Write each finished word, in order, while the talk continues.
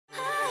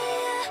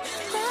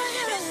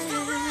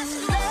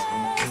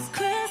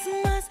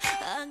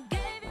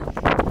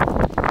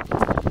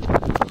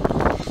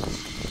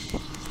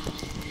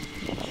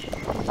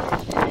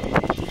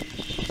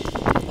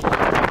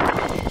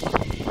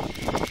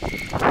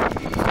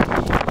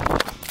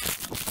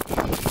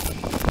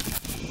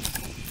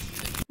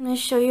gonna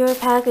show you our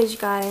package,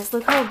 guys.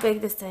 Look how big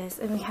this is.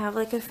 And we have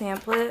like a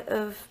pamphlet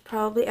of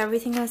probably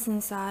everything that's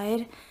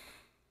inside.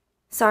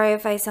 Sorry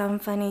if I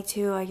sound funny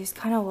too. I just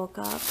kind of woke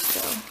up.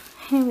 So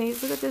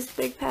anyways, look at this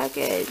big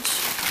package.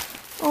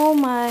 Oh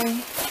my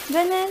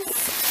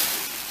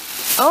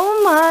goodness.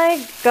 Oh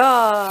my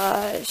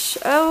gosh.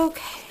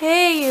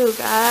 Okay, you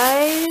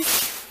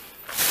guys.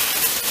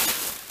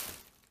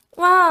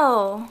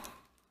 Wow.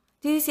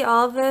 Do you see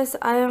all of this?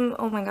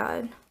 oh my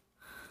god.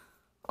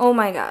 Oh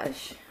my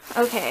gosh.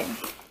 Okay. I'm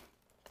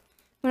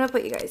gonna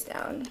put you guys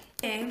down.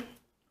 Okay.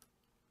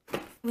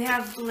 We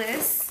have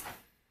Bliss.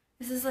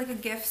 This is like a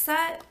gift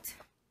set.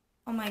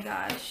 Oh my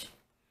gosh.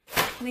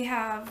 We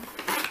have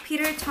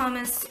Peter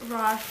Thomas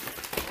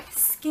Roth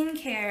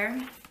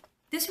skincare.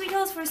 This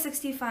retails for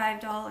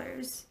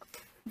 $65.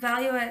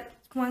 Value at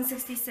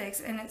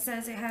 $166, and it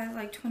says it has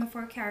like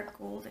 24 karat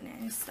gold in it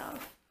and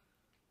stuff.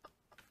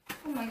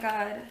 Oh my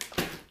god.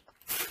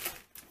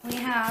 We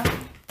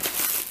have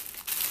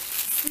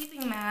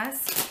sleeping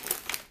mask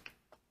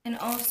and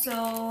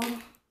also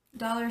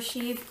Dollar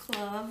Shave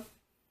Club.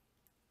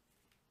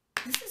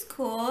 This is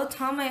cool.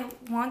 Tom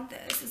might want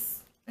this.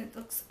 It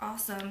looks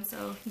awesome.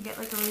 So you get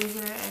like a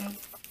razor and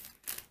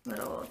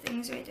little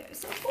things right there.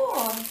 So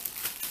cool.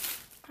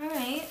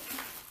 Alright.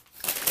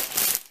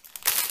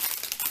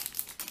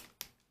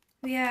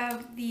 We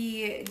have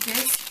the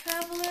Disc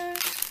Traveler,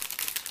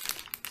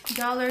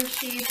 Dollar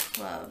Shave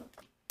Club.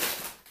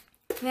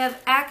 We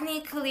have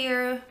Acne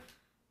Clear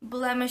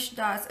Blemish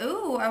Dots.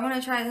 Ooh, I want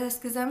to try this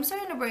because I'm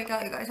starting to break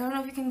out, you guys. I don't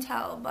know if you can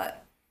tell,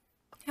 but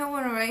I have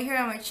one right here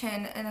on my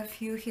chin and a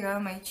few here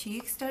on my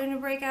cheeks starting to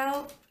break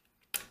out.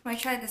 I want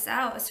to try this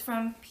out. It's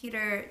from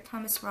Peter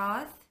Thomas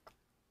Roth.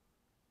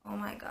 Oh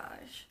my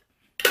gosh.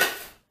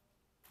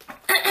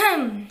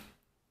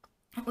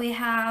 We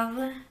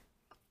have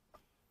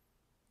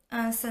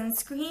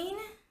sunscreen.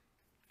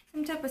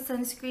 Some type of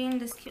sunscreen.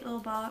 This cute little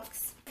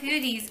box. A few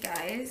of these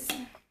guys.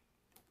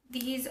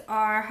 These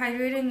are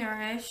Hydrate and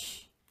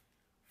Nourish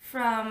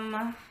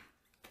from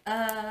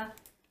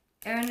Erno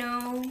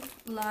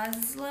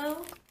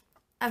Laszlo.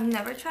 I've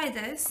never tried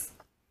this.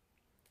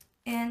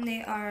 And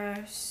they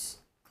are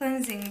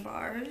cleansing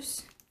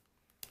bars.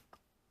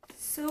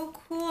 So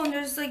cool. And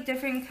there's like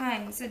different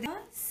kinds. So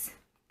this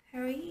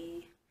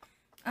Perry.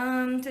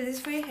 So this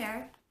is for your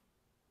hair.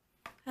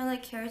 Kind of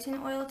like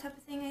keratin oil type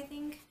of thing, I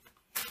think.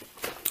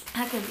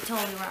 I could be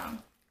totally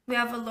wrong. We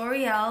have a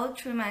L'Oreal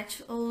True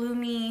Match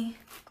Illumi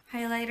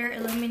Highlighter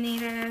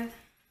Illuminator.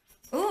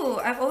 Ooh,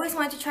 I've always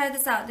wanted to try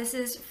this out. This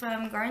is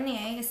from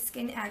Garnier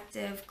Skin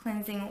Active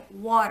Cleansing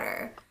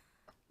Water.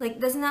 Like,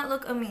 doesn't that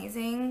look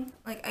amazing?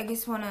 Like, I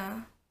just want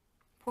to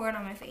pour it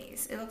on my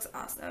face. It looks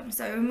awesome.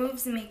 So it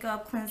removes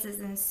makeup, cleanses,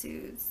 and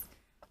soothes.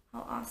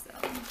 How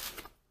awesome.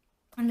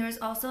 And there's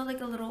also like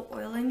a little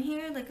oil in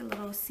here, like a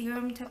little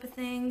serum type of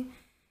thing.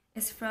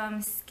 It's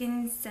from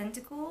Skin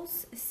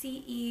Senticles,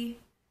 CE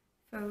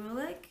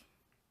Ferulic.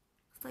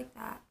 It's like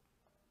that.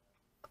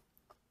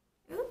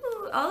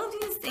 Ooh, all of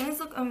these things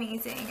look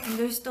amazing. And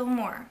there's still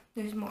more.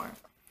 There's more.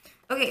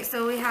 Okay,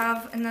 so we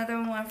have another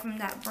one from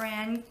that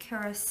brand,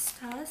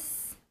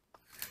 Kerastase.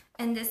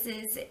 And this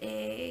is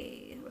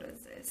a, what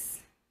is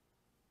this?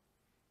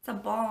 It's a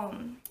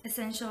balm.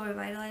 Essential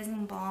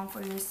revitalizing balm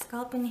for your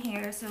scalp and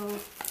hair. So,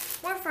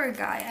 more for a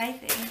guy, I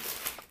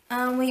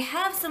think. We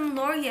have some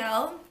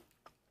L'Oreal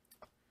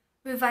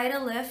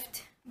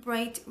Revitalift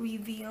Bright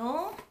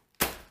Reveal.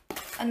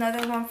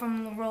 Another one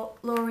from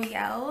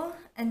L'Oreal.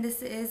 And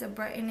this is a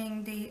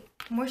brightening day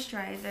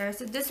moisturizer.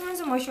 So this one's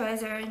a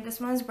moisturizer and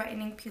this one's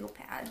brightening peel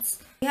pads.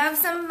 We have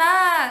some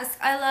masks.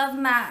 I love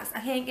masks.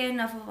 I can't get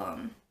enough of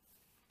them.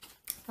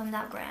 From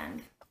that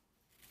brand.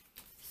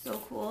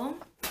 So cool.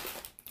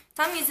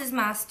 Tom uses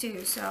masks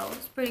too, so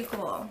it's pretty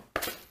cool.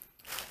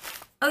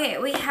 Okay,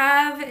 we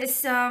have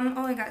some,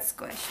 oh, I got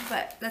squished,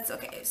 but that's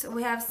okay. So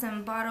we have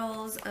some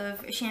bottles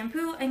of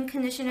shampoo and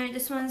conditioner.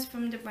 This one's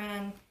from the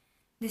brand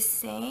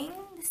Desang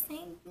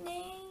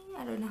name.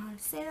 I don't know how to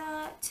say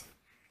that.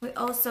 We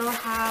also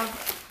have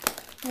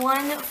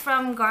one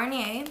from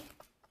Garnier.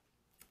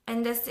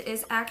 And this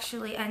is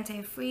actually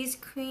anti-freeze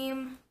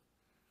cream.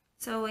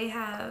 So we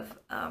have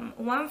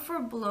one for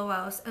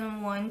blowouts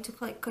and one to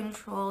like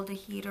control the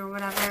heat or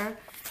whatever.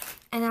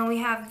 And then we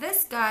have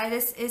this guy.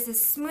 This is a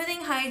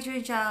Smoothing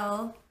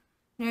Hydrogel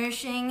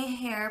Nourishing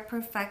Hair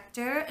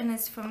Perfector. And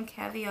it's from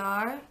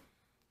Caviar.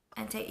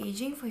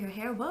 Anti-aging for your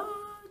hair.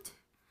 What?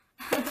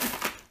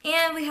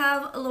 And we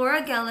have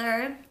Laura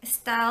Geller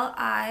Style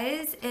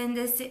Eyes. And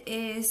this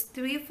is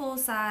 3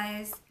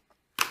 full-size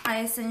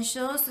eye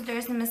essentials. So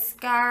there's a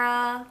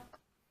mascara,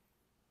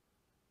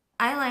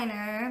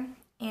 eyeliner,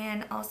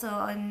 and also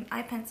an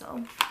eye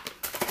pencil.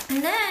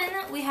 And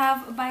then we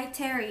have by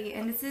Terry,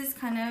 and this is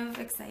kind of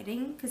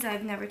exciting because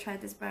I've never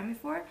tried this brand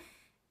before.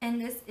 And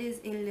this is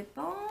a lip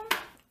balm,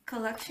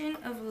 collection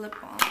of lip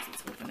balms.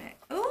 Let's open it.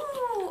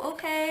 Ooh,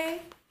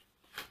 okay.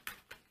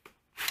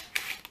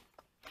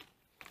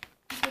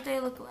 That's what they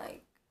look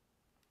like.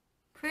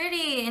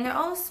 Pretty, and they're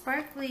all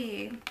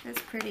sparkly.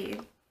 That's pretty.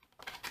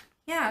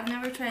 yeah, I've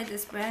never tried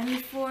this brand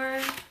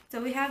before.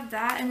 So we have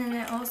that, and then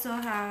I also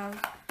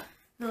have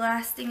the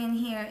last thing in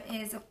here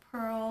is a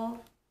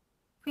Pearl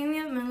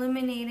Premium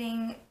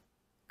Illuminating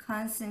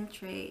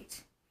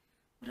Concentrate.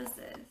 What is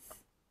this?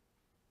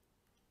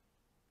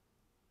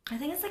 I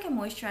think it's like a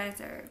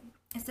moisturizer.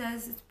 It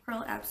says it's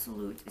Pearl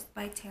Absolute. It's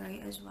by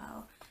Terry as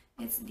well.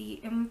 It's the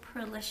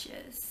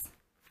Imperlicious.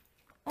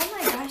 Oh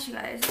my gosh, you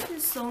guys, this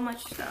is so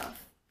much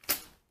stuff.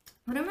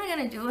 What am I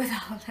gonna do with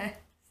all this?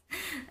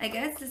 I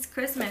guess it's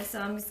Christmas,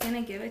 so I'm just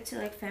gonna give it to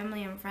like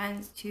family and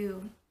friends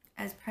too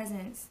as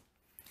presents.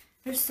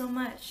 There's so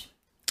much.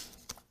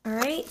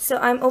 Alright, so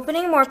I'm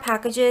opening more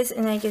packages,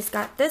 and I just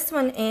got this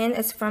one in.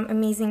 It's from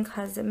Amazing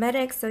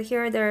Cosmetics. So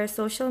here are their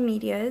social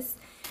medias.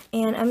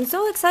 And I'm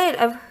so excited.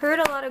 I've heard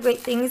a lot of great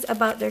things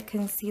about their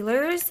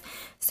concealers.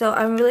 So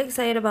I'm really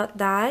excited about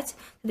that.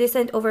 They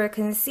sent over a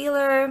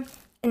concealer,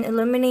 an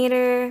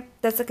illuminator.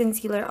 That's a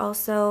concealer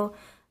also.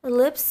 A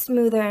lip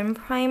smoother and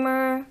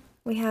primer.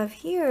 We have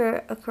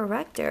here a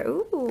corrector.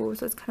 Ooh,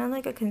 so it's kind of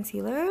like a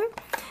concealer.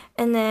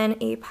 And then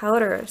a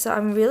powder. So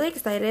I'm really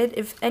excited.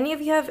 If any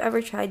of you have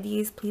ever tried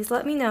these, please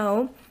let me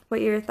know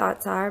what your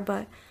thoughts are.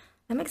 But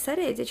I'm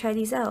excited to try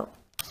these out.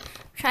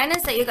 Trying to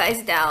set you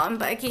guys down,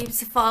 but it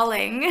keeps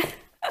falling.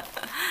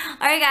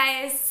 Alright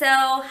guys, so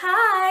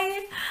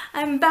hi!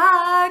 I'm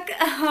back.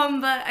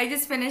 But I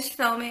just finished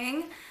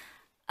filming.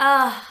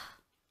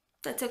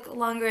 That took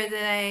longer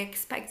than I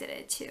expected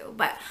it to.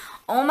 But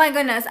oh my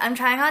goodness, I'm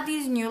trying out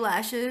these new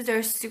lashes.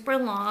 They're super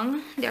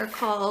long. They're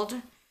called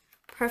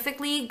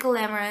Perfectly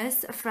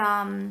Glamorous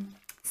from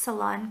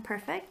Salon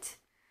Perfect.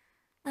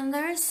 And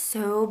they're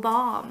so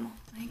bomb.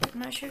 Like,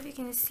 I'm not sure if you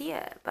can see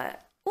it,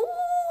 but ooh,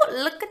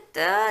 look at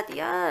that.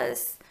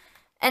 Yes.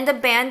 And the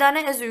band on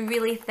it is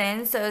really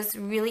thin, so it's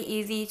really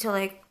easy to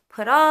like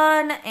put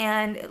on,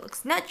 and it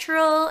looks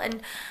natural,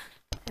 and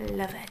I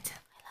love it.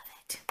 I love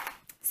it.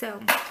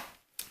 So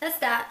that's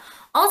that.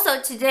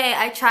 Also today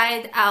I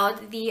tried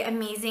out the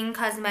Amazing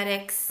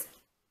Cosmetics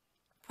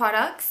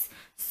products.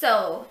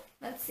 So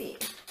let's see.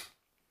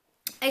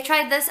 I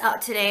tried this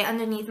out today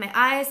underneath my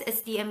eyes.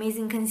 It's the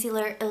Amazing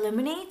Concealer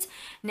Illuminate,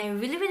 and I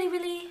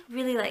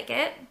really like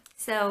it.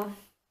 So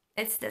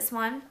it's this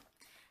one,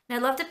 and I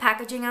love the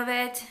packaging of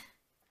it.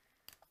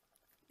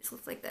 This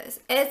looks like this.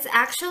 It's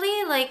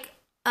actually like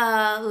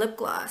a lip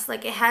gloss.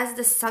 Like, it has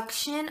the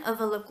suction of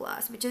a lip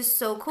gloss, which is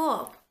so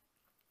cool.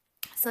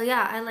 So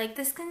yeah, I like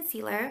this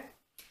concealer.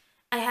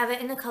 I have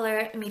it in the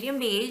color medium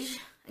beige.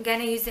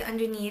 Again, I use it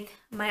underneath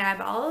my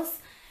eyeballs.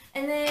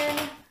 And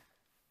then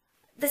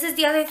this is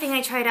the other thing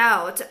I tried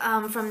out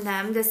from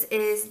them. This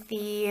is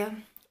the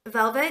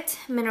Velvet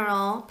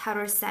Mineral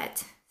Powder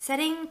Set.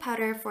 Setting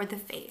powder for the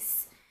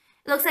face.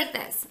 It looks like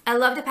this. I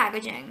love the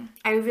packaging.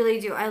 I really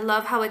do. I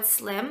love how it's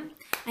slim.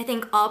 I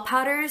think all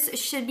powders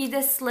should be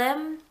this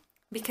slim,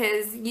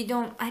 because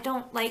I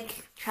don't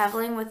like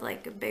traveling with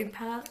like big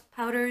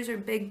powders or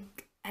big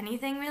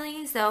anything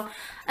really. So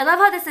I love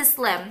how this is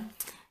slim,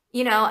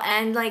 you know,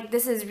 and like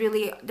this is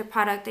really the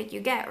product that you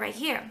get right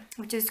here,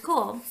 which is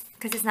cool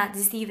because it's not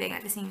deceiving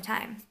at the same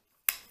time.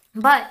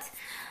 But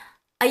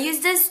I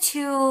use this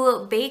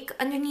to bake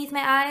underneath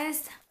my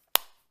eyes.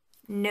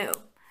 No,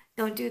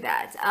 don't do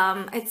that.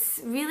 It's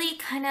really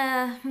kind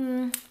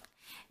of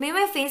made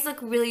my face look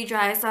really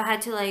dry, so I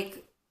had to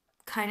like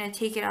kind of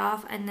take it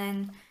off and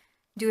then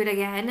do it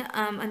again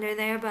under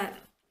there. But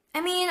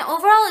I mean,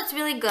 overall it's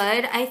really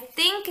good. I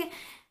think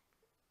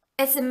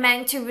it's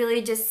meant to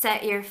really just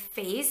set your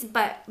face,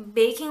 but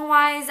baking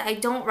wise I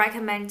don't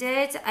recommend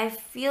it. I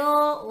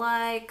feel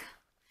like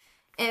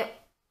it,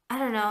 I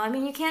don't know, I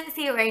mean, you can't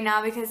see it right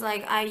now because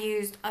like I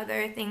used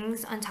other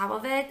things on top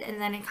of it and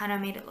then it kind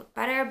of made it look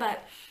better,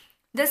 but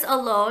this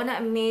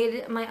alone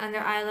made my under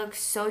eye look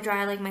so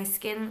dry, like my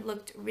skin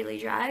looked really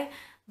dry.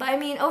 But I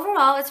mean,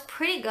 overall, it's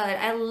pretty good.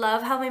 I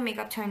love how my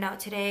makeup turned out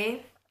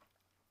today.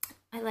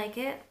 I like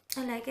it.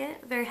 I like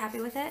it. Very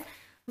happy with it.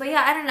 But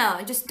yeah, I don't know.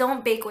 Just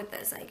don't bake with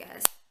this, I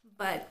guess.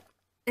 But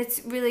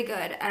it's really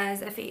good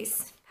as a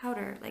face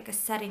powder, like a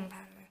setting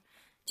powder.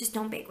 Just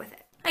don't bake with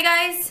it. Hi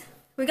guys,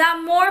 we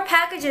got more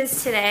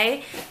packages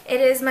today.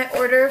 It is my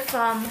order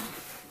from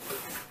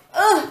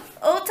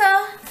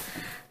Ulta,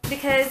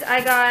 because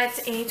I got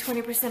a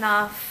 20%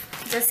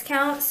 off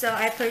discount, so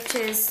I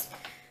purchased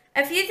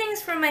a few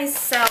things for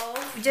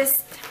myself.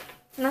 Just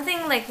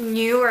nothing like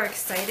new or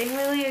exciting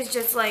really. It's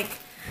just like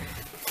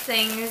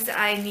things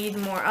I need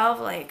more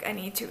of, like I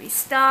need to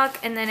restock.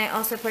 And then I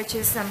also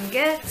purchased some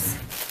gifts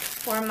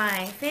for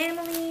my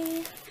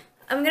family.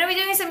 I'm gonna be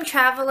doing some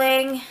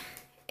traveling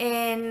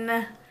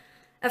in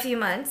a few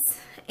months,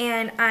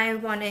 and I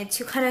wanted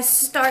to kind of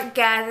start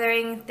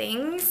gathering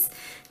things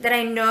that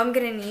I know I'm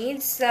gonna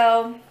need.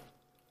 So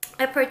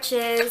I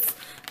purchased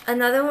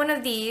another one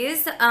of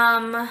these.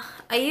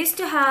 I used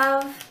to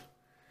have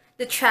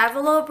the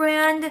Travelo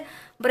brand,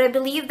 but I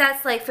believe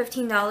that's like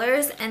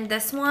 $15, and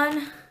this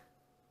one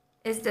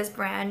is this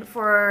brand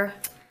for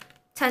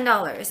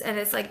 $10, and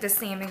it's like the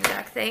same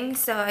exact thing.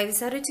 So I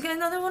decided to get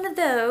another one of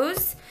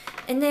those.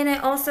 And then I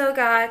also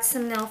got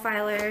some nail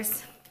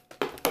filers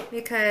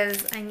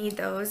because I need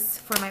those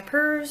for my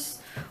purse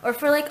or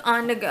for like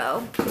on the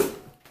go.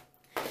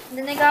 And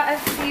then I got a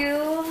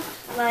few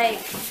like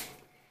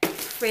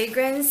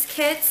fragrance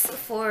kits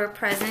for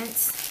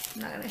presents.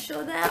 I'm not gonna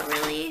show that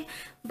really,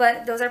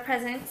 but those are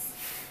presents.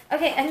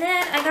 Okay, and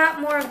then I got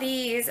more of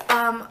these.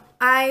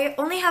 I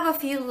only have a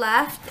few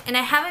left and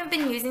I haven't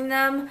been using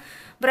them,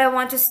 but I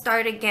want to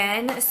start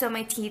again so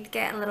my teeth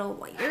get a little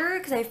whiter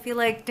because I feel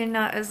like they're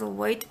not as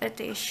white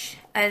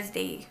as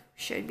they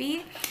should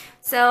be.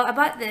 So I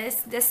bought this.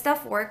 This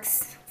stuff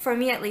works. For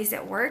me at least,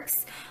 it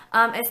works.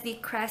 It's the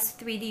Crest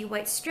 3D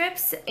white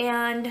strips,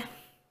 and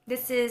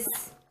this is...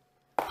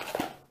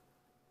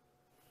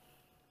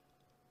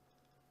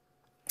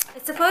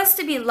 It's supposed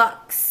to be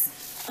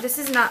Lux. This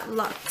is not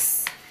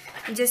Lux.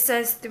 It just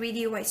says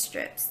 3D white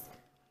strips.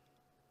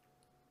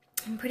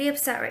 I'm pretty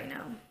upset right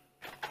now.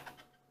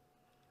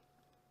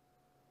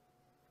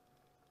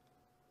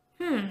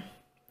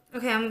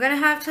 Okay, I'm gonna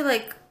have to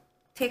like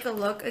take a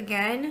look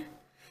again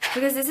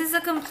because this is a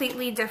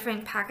completely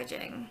different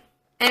packaging.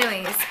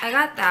 Anyways, I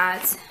got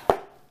that.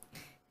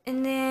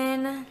 And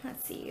then,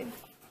 let's see.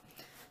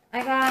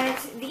 I got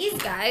these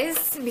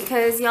guys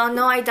because y'all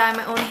know I dye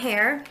my own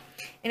hair.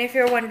 And if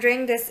you're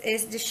wondering, this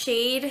is the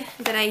shade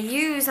that I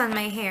use on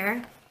my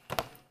hair.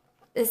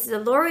 This is the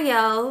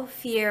L'Oreal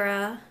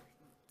Fiera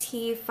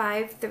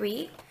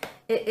T53.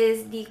 It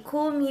is the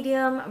cool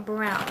medium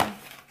brown.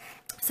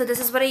 So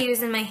this is what I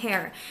use in my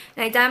hair.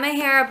 And I dye my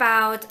hair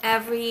about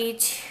every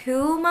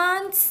 2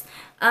 months.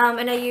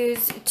 And I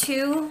use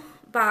two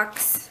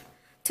boxes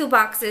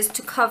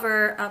to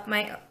cover up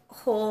my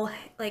whole,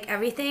 like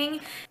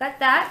everything. Got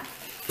that.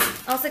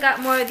 Also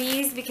got more of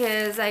these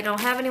because I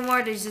don't have any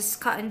more. There's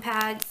just cotton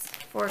pads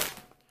for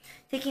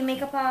taking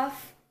makeup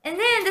off. And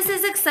then this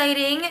is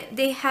exciting.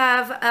 They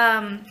have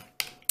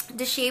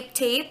the Shape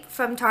Tape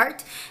from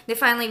Tarte. They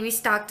finally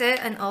restocked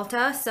it on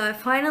Ulta, so I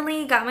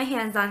finally got my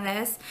hands on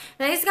this.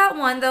 And I just got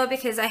one though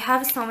because I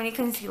have so many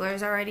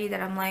concealers already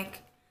that I'm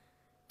like,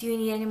 do you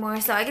need any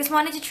more? So I just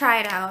wanted to try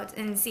it out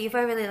and see if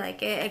I really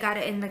like it. I got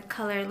it in the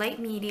color light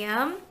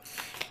medium.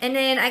 And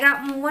then I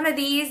got one of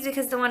these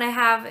because the one I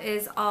have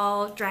is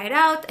all dried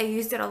out. I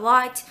used it a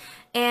lot.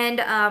 And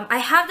I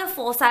have the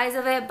full size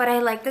of it, but I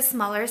like the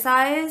smaller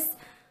size.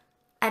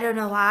 I don't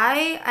know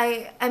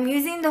why. I'm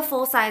using the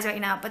full size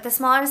right now, but the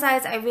smaller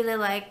size I really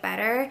like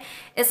better.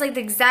 It's like the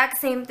exact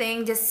same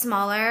thing, just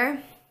smaller.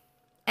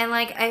 And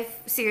like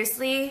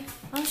seriously,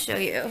 I'll show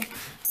you.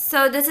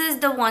 So this is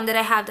the one that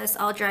I have that's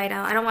all dried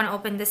out. I don't want to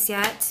open this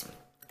yet.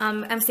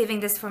 I'm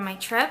saving this for my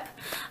trip.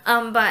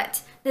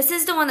 But this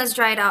is the one that's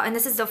dried out, and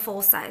this is the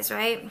full size,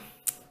 right?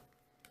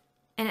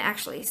 And it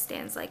actually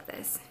stands like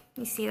this.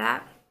 You see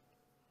that?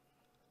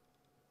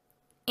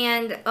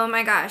 And oh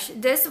my gosh,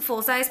 this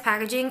full-size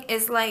packaging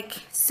is like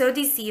so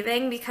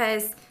deceiving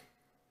because,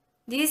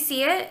 do you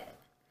see it?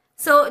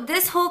 So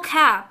this whole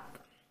cap,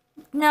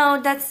 no,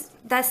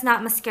 that's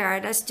not mascara,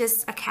 that's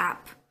just a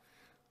cap.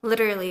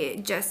 Literally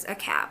just a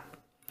cap.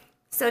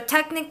 So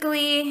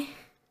technically,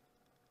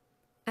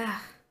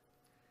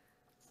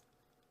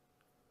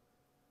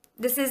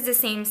 this is the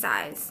same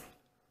size.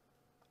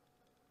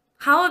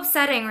 How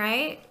upsetting,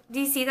 right? Do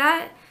you see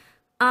that?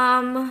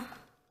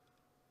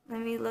 Let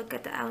me look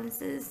at the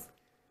ounces.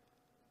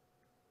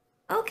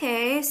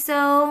 Okay,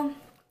 so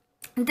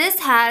this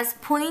has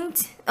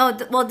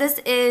this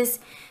is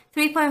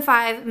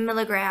 3.5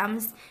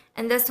 milligrams,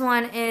 and this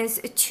one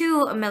is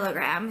 2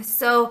 milligrams.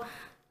 So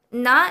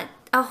not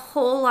a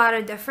whole lot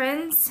of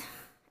difference.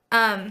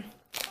 But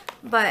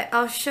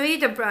I'll show you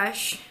the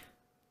brush.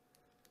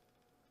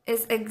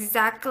 It's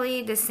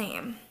exactly the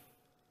same.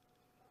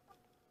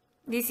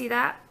 Do you see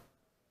that?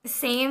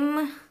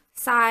 Same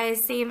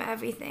size, same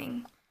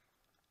everything.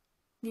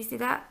 Do you see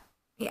that?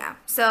 Yeah.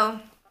 So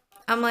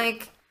I'm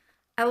like,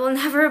 I will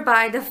never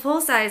buy the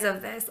full size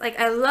of this. Like,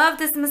 I love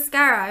this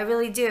mascara, I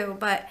really do,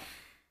 but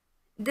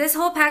this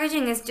whole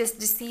packaging is just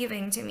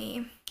deceiving to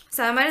me.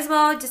 So I might as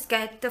well just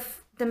get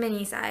the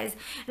mini size.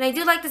 And I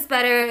do like this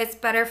better. It's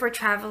better for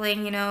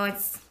traveling, you know,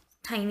 it's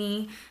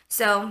tiny.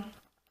 So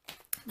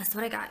that's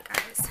what I got,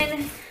 guys.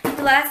 And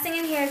the last thing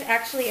in here is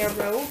actually a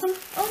robe.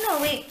 Oh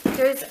no, wait,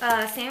 there's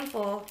a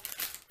sample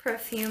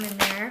perfume in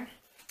there.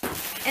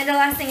 And the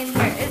last thing in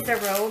here is the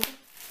robe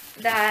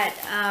that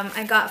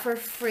I got for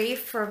free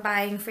for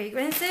buying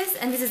fragrances.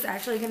 And this is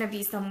actually going to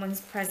be someone's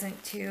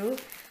present too.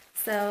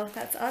 So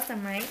that's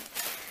awesome, right?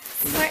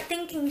 Smart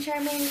thinking,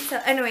 Charmaine.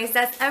 So anyways,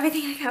 that's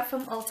everything I got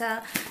from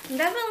Ulta.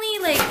 Definitely,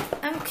 like,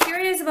 I'm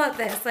curious about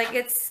this. Like,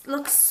 it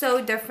looks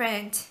so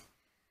different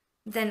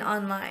than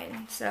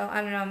online. So I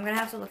don't know. I'm going to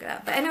have to look it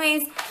up. But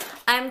anyways,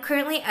 I'm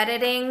currently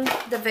editing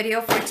the video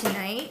for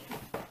tonight.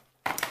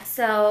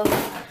 So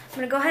I'm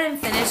going to go ahead and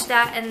finish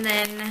that, and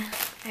then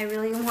I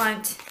really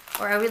want,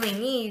 or I really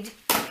need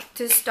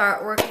to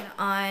start working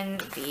on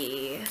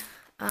the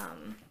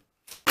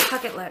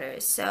pocket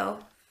letters. So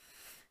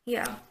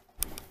yeah.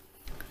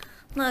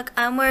 Look,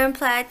 I'm wearing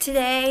plaid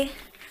today.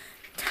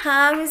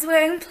 Tom is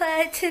wearing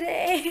plaid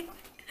today.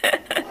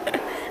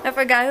 I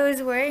forgot who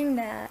was wearing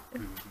that.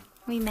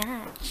 We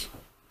match.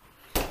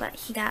 But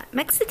he got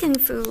Mexican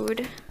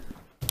food.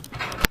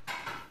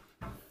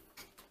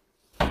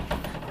 Oh,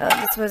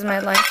 this was my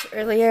lunch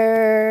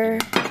earlier.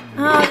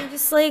 Oh, you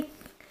just like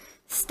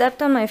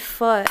stepped on my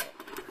foot.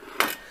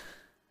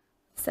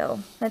 So,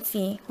 let's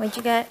see. What'd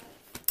you get?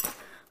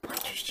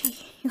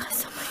 You got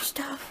so much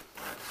stuff.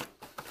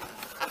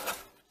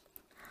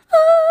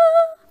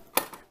 Ah!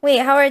 Wait,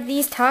 how are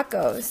these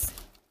tacos?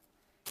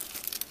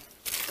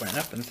 Went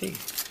up and see.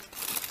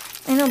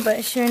 I know,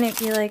 but shouldn't it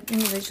be like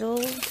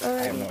individuals?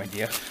 I have no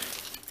idea.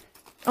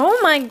 Oh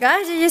my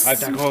gosh, you just... 5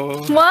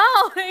 tacos.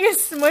 Wow, you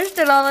smushed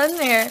it all in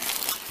there.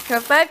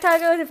 Got 5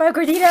 tacos and 5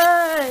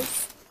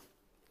 gorditas.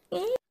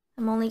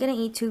 I'm only gonna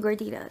eat 2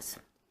 gorditas.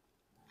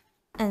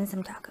 And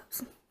some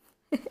tacos.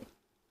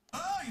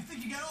 Oh, you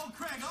think you got old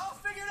Craig all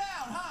figured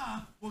out,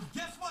 huh? Well,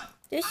 guess what?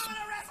 I'm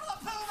gonna wrestle a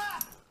puma!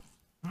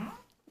 Huh?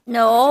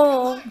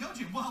 No. Don't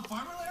you? Well,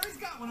 Farmer Larry's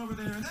got one over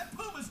there in that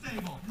puma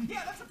stable.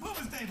 Yeah, that's a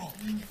puma stable.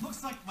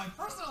 Looks like my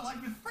personal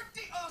life is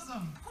pretty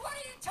awesome. What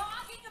are you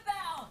talking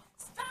about?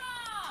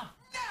 Stop!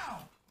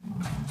 Now!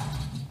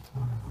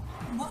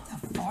 What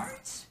the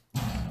farts?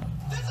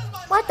 This is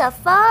my What the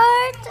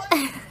fart?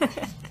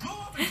 Go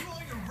up and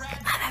enjoy your rad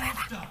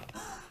stuff.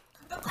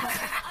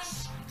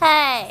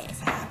 Hey.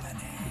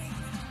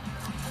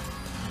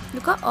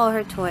 Look at all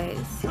her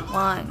toys.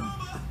 One.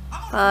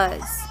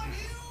 Buzz.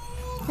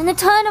 And a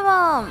ton of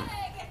them.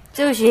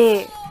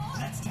 Sushi.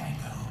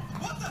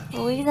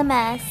 Always a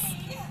mess.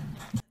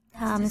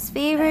 Tom's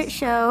favorite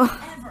show.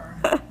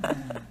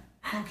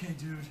 Okay,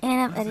 dude.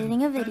 And I'm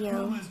editing a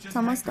video. It's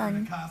almost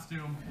done.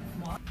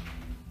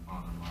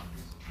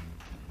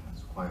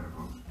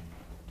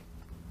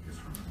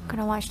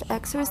 Gonna watch The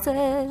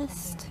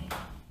Exorcist.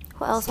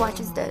 Who else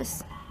watches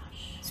this?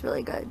 It's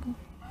really good.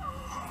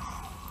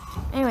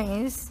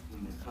 Anyways,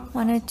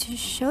 wanted to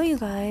show you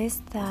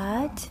guys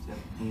that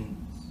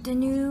the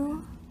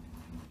new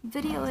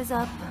video is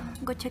up.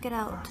 Go check it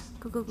out.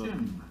 Go, go, go.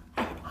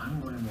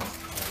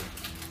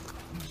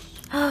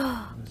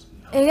 Are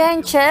you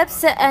getting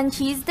chips and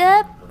cheese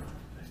dip?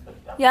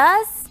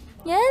 Yes?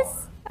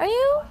 Yes? Are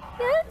you?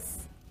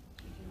 Yes?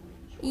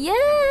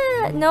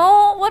 Yeah.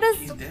 No, what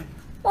is...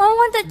 I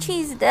want the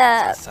cheese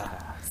dip.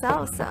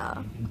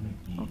 Salsa.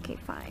 Okay,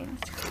 fine.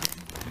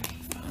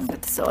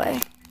 Put this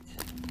away.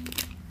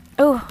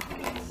 Oh.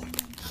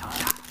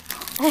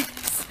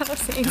 So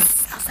saying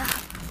salsa.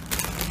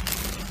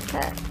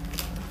 Okay.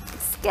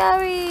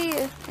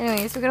 Scary.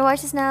 Anyways, we're gonna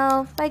watch this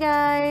now. Bye,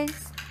 guys.